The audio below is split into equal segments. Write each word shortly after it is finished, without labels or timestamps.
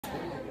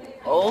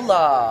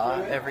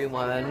Hola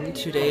everyone,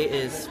 today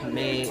is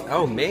May,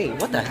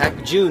 what the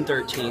heck, June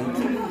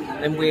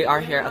 13th, and we are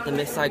here at the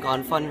Miss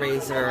Saigon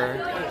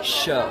fundraiser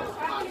show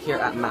here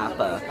at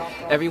MAPA.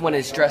 Everyone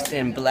is dressed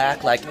in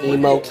black like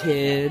emo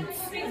kids.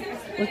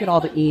 Look at all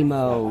the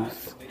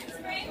emos.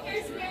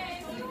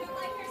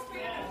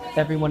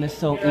 Everyone is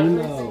so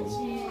emo.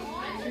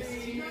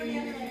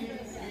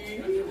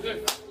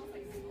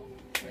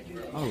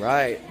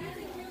 Alright.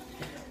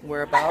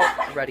 We're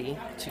about ready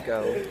to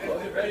go.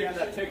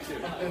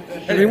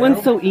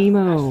 Everyone's so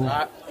emo.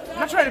 I'm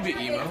not trying to be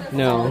emo.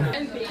 No.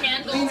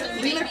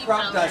 Lena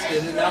crop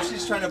dusted and now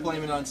she's trying to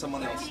blame it on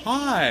someone else.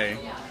 Hi.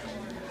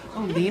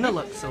 Oh, Lena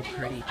looks so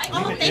pretty.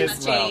 Oh,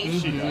 thanks,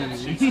 Jayse. She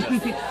does. She does.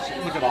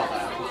 Look at all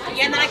that.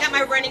 Yeah, and then I got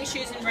my running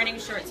shoes and running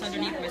shorts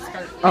underneath my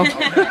skirt. Oh. I'm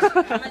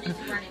gonna do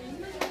some running.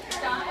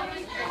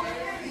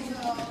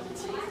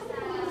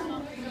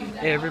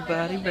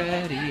 Everybody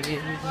ready.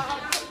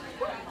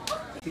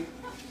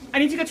 I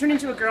need to go turn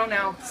into a girl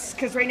now,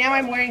 because right now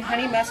I'm wearing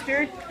honey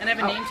mustard, and I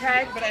have a name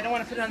tag, but I don't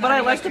want to put it on the But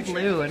I like the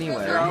blue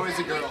anyway. You're always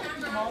a girl.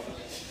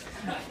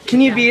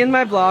 Can you be in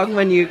my vlog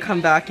when you come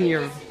back in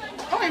your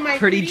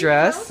pretty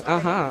dress?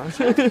 Uh-huh.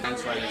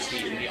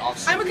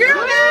 I'm a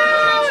girl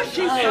now!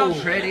 She's so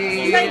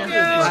pretty. Thank you.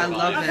 I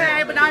love it.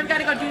 Okay, but now I've got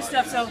to go do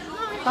stuff, so...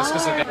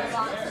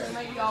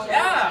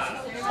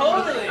 Yeah,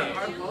 totally.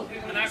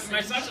 And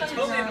my sons are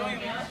totally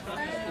annoying.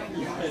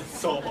 It's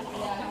so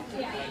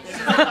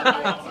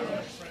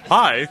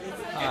Hi.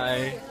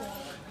 Hi.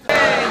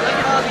 Hey, look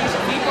at all these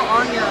people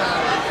on here.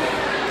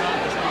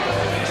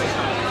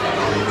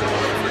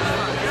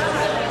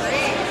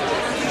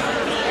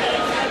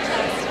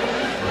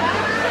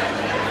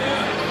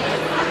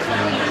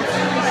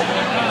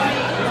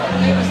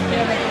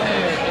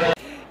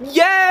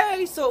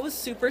 Yay! So it was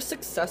super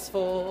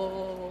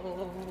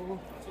successful.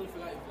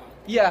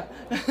 Yeah.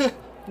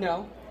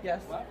 No.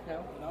 Yes.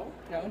 No. No.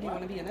 No. Do you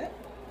want to be in it?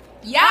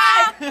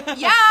 Yeah!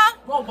 Yeah!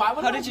 Well, why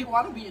would How did you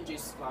want to be in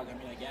Jayse's vlog? I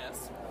mean, I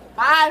guess.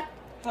 Bye!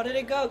 How did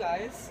it go,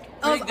 guys?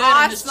 Pretty was good,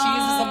 and this awesome.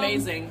 cheese is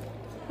amazing.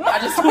 I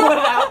just went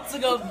out to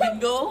go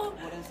mingle,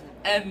 What is it?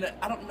 and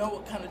I don't know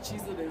what kind of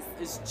cheese it is.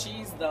 It's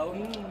cheese, though.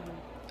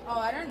 Oh,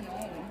 I don't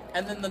know.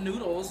 And then the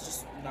noodles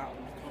just not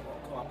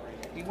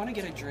cooperating. You want to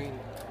get a drink?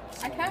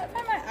 I can't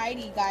find my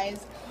ID,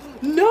 guys.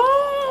 No!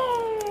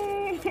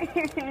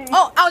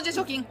 Oh, I was just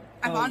joking.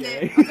 I found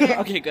it. Okay.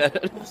 Okay, good.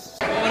 What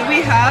do we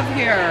have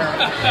here?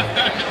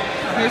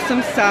 Here's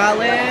some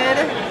salad,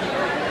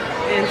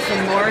 and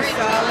some more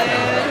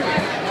salad,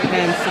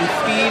 and some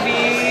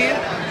Stevie,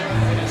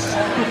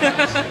 some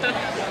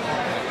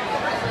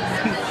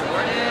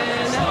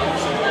Jordan,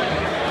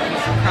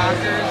 some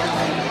crackers.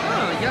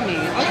 Oh, yummy.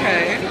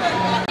 Okay.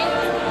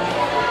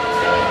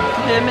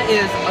 Kim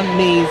is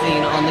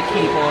amazing on the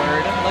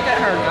keyboard. Look at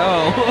her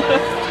go.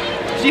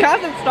 She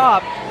hasn't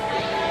stopped.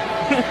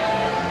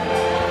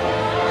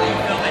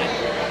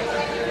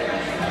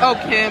 Oh,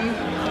 Kim.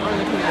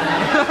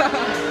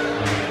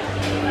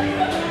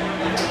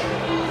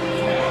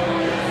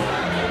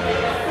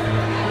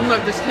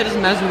 Look, this kid is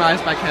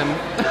mesmerized by Kim.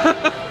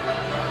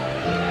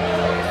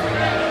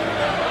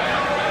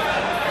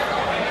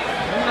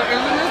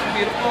 Isn't this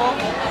beautiful?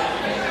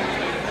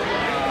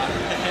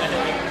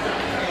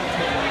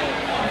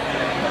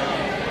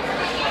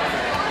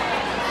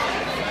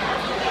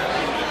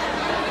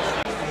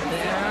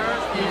 There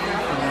is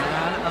the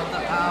man of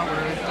the hour,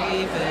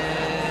 David.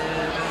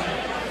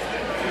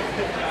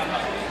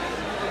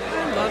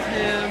 Love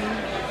him.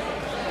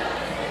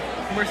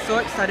 We're so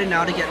excited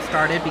now to get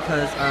started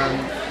because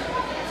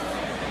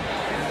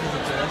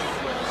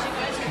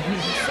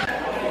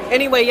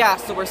anyway, yeah,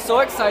 so we're so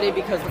excited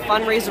because the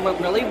fundraiser went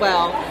really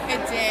well.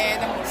 It did.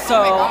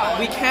 So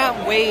we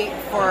can't wait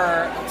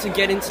to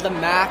get into the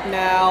MACC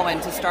now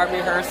and to start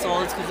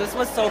rehearsals because this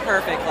was so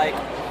perfect. Like,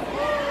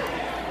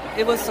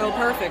 it was so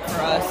perfect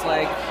for us.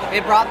 Like,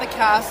 it brought the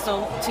cast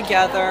so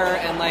together,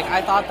 and like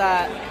I thought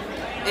that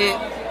it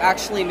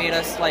actually made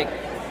us like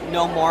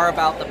know more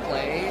about the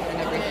play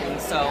and everything.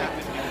 So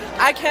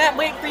I can't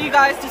wait for you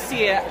guys to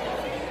see it.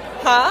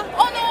 Huh?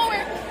 Oh no,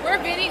 we're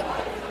videotaping.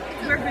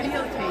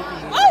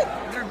 Oh!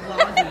 We're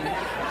vlogging.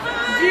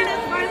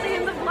 Gina's finally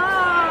in the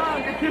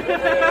vlog!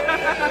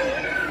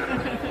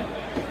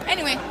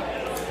 Anyway.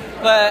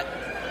 But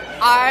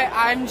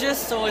I'm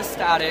just so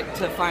ecstatic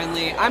to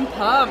finally, I'm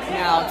pumped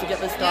now to get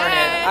this started.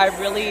 Yes.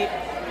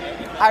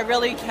 I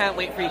really can't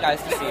wait for you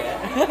guys to see it.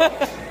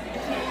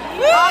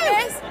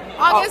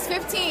 August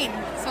 15.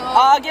 So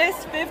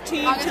August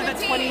 15th August to the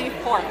 15th.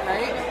 24th,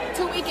 right?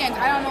 2 weekends.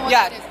 I don't know what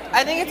Yeah, it is.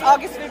 I think it's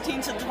August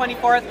 15th to the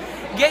 24th.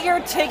 Get your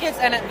tickets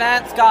in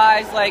advance,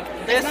 guys. Like,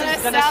 this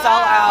is gonna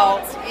sell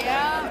out.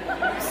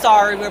 Yeah.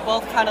 Sorry, we're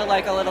both kind of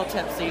like a little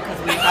tipsy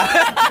because we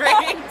had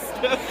drinks.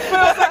 It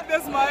was like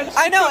this much.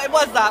 I know, it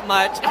was that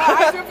much.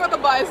 I feel for the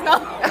buzz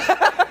now.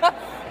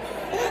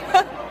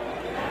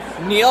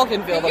 Neil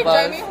can feel the You buzz.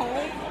 drive me home.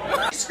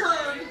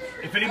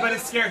 If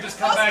anybody's scared, just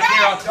come back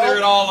here. I'll clear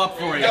it all up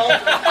for you. Don't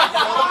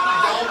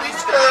be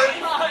scared.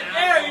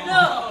 Harry,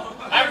 no!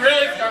 I'm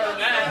really scared of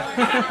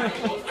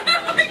that.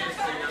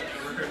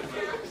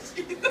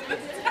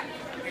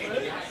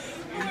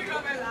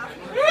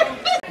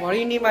 Why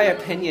do you need my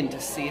opinion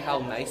to see how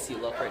nice you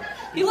look right now?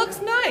 He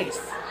looks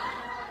nice!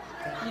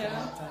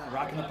 Yeah.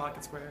 Rock in the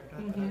pocket square.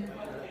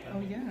 Oh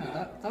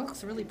yeah, that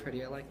looks really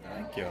pretty. I like that.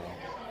 Thank you.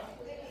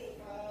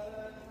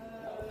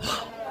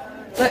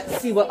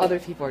 Let's see what other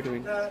people are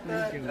doing. Oh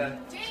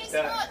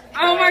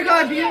my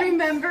god, do you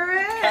remember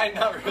it?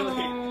 Not really.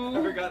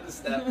 I forgot the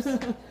steps.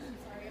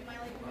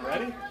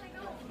 Ready?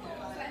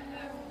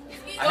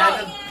 I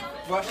had to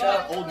brush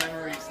out old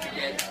memories to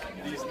get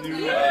these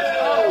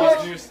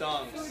new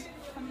songs.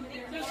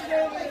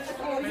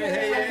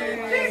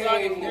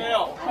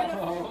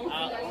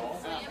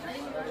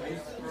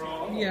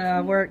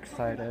 Yeah, we're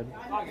excited.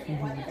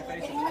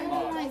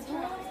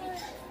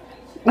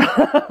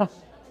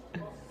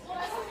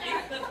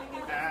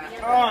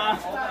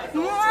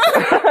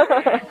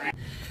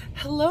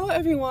 Hello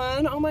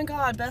everyone! Oh my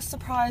god, best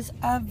surprise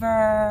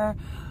ever!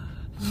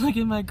 Look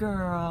at my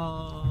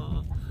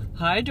girl!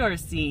 Hi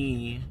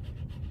Dorsey!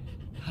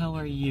 How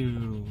are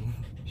you?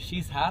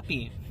 She's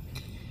happy.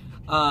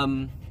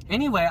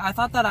 Anyway, I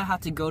thought that I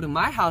had to go to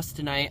my house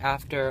tonight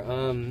after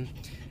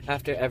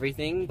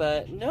everything,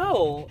 but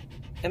no.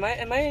 Am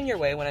I in your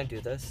way when I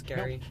do this,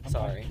 Gary? No,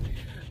 sorry.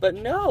 But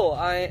no,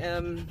 I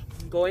am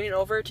going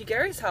over to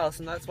Gary's house,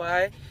 and that's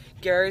why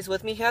Gary's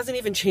with me. He hasn't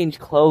even changed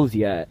clothes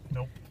yet.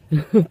 Nope.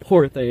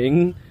 Poor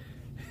thing.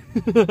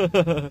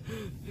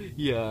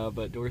 Yeah,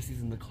 but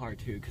Dorsey's in the car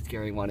too, because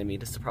Gary wanted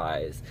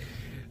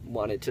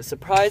to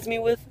surprise me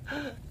with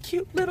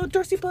cute little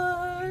Dorsey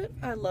butt.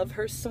 I love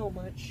her so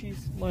much.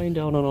 She's lying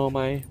down on all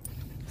my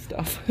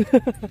stuff.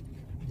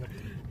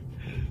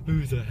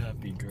 Who's a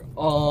happy girl?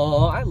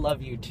 Oh, I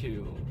love you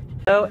too.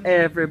 Hello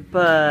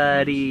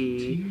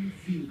everybody.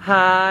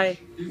 Hi.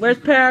 Where's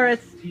Paris?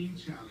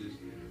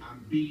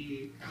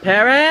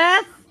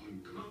 Paris?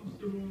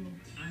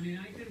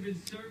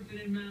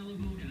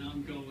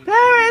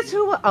 Paris,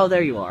 who? Oh,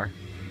 there you are.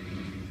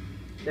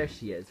 There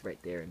she is,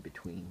 right there in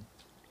between.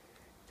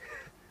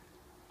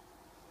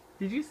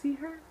 Did you see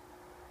her?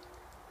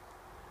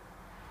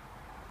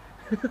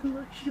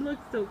 Look, she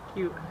looks so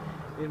cute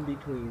in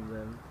between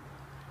them.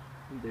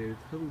 And there's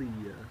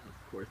Halia,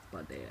 of course,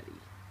 my daddy.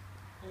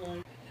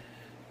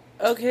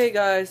 Okay,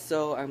 guys,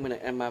 so I'm gonna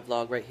end my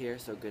vlog right here.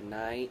 So good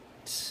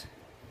night,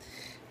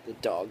 the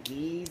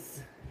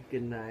doggies.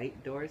 Good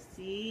night,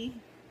 Dorsey.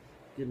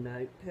 Good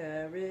night,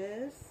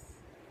 Paris.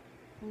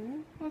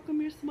 Oh, how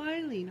come you're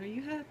smiling? Are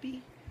you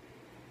happy?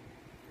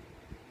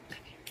 I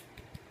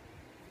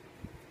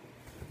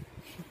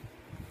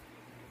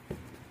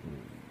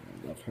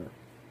love her.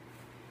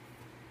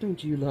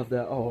 Don't you love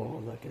that?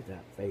 Oh, look at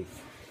that face.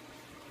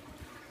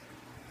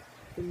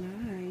 Good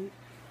night.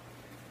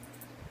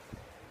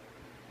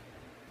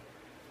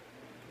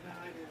 Good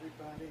night,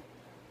 everybody.